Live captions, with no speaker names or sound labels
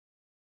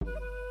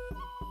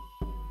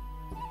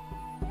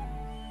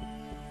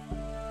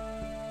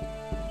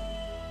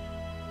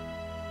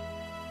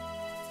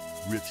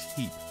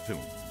Rich-Heape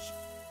Films,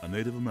 a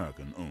Native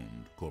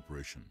American-owned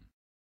corporation.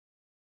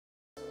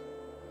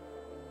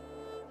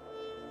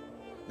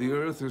 The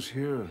Earth is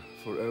here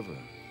forever,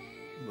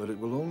 but it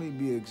will only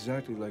be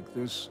exactly like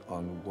this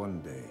on one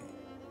day.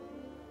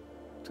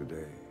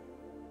 Today.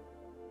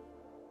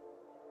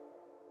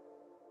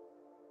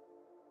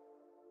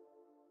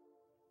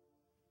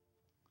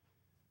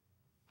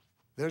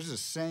 There's a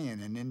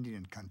saying in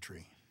Indian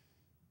country,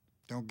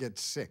 don't get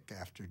sick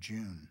after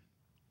June.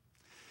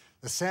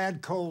 The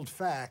sad, cold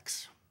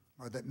facts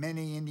are that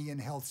many Indian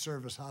Health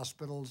Service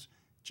hospitals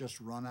just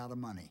run out of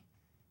money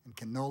and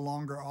can no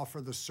longer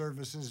offer the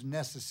services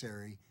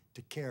necessary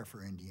to care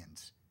for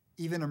Indians,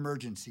 even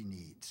emergency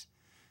needs.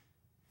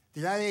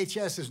 The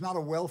IHS is not a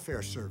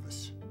welfare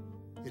service.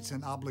 It's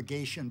an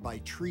obligation by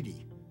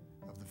treaty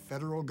of the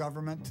federal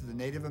government to the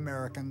Native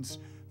Americans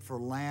for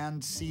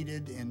land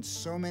ceded in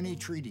so many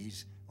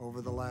treaties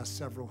over the last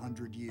several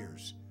hundred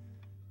years.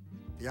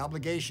 The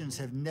obligations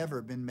have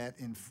never been met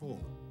in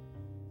full,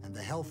 and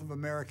the health of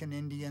American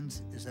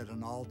Indians is at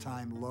an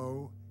all-time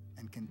low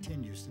and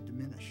continues to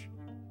diminish.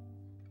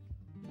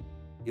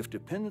 If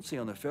dependency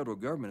on the federal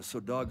government is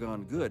so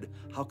doggone good,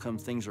 how come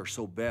things are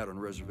so bad on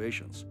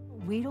reservations?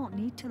 We don't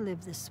need to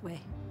live this way,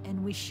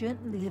 and we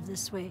shouldn't live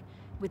this way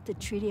with the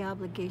treaty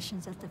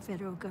obligations that the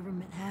federal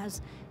government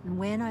has. And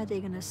when are they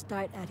going to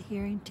start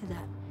adhering to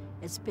that?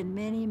 It's been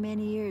many,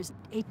 many years.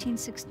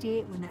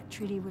 1868, when that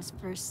treaty was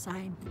first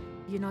signed.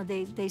 You know,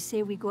 they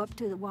say we go up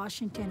to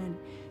Washington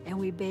and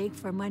we beg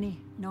for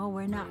money. No,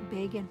 we're not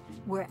begging.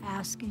 We're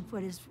asking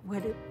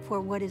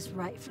for what is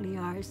rightfully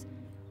ours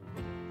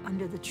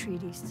under the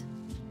treaties.